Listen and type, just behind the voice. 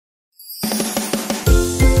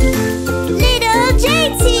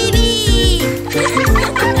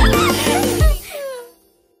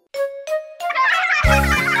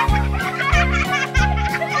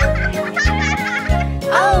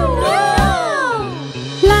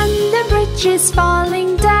bridge is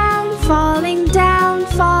falling down, falling down,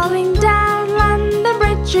 falling down. Run, the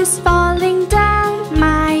bridge is falling down,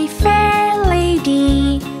 my fair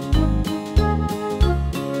lady.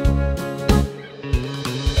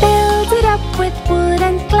 Build it up with wood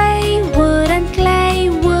and clay, wood and clay,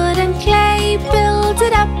 wood and clay. Build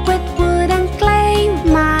it up with wood and clay,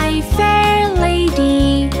 my fair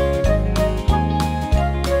lady.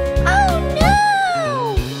 Oh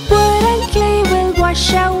no! Wood and clay will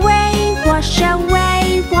wash away, wash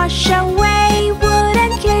away, wash away. Wood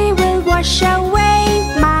and clay will wash away,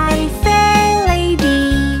 my fair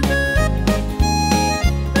lady.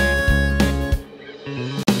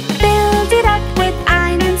 Build it up with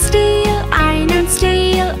iron and steel, iron and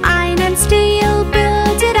steel, iron and steel.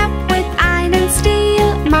 Build it up with iron and steel,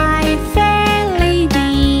 my fair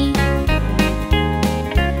lady.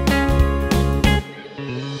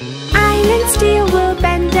 Iron and steel will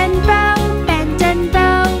bend and bow, bend and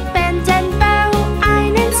bow, bend and bow.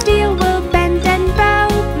 Iron and steel will bend and bow,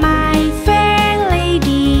 my fair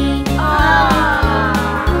lady.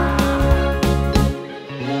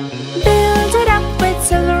 Build it up with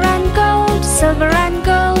silver and gold, silver and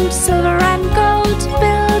gold, silver and gold.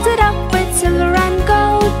 Build it up with silver and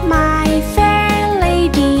gold, my fair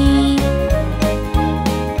lady.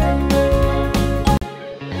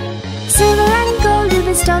 Silver and gold will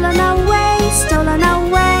be stolen away, stolen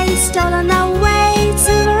away, stolen away.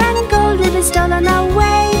 Silver and gold will be stolen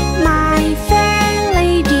away, my fair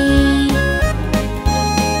lady.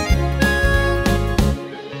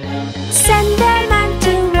 Send a man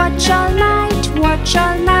to watch all night, watch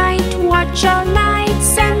all night, watch all night.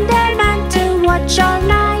 Send a man to watch all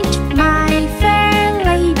night, my fair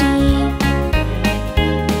lady.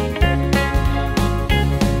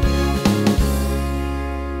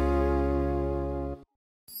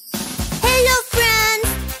 Hello friends!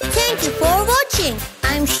 Thank you for watching.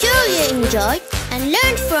 I'm sure you enjoyed and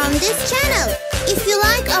learned from this channel. If you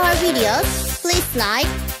like our videos, please like,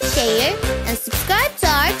 share and subscribe to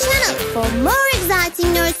our channel for more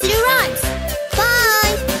exciting nursery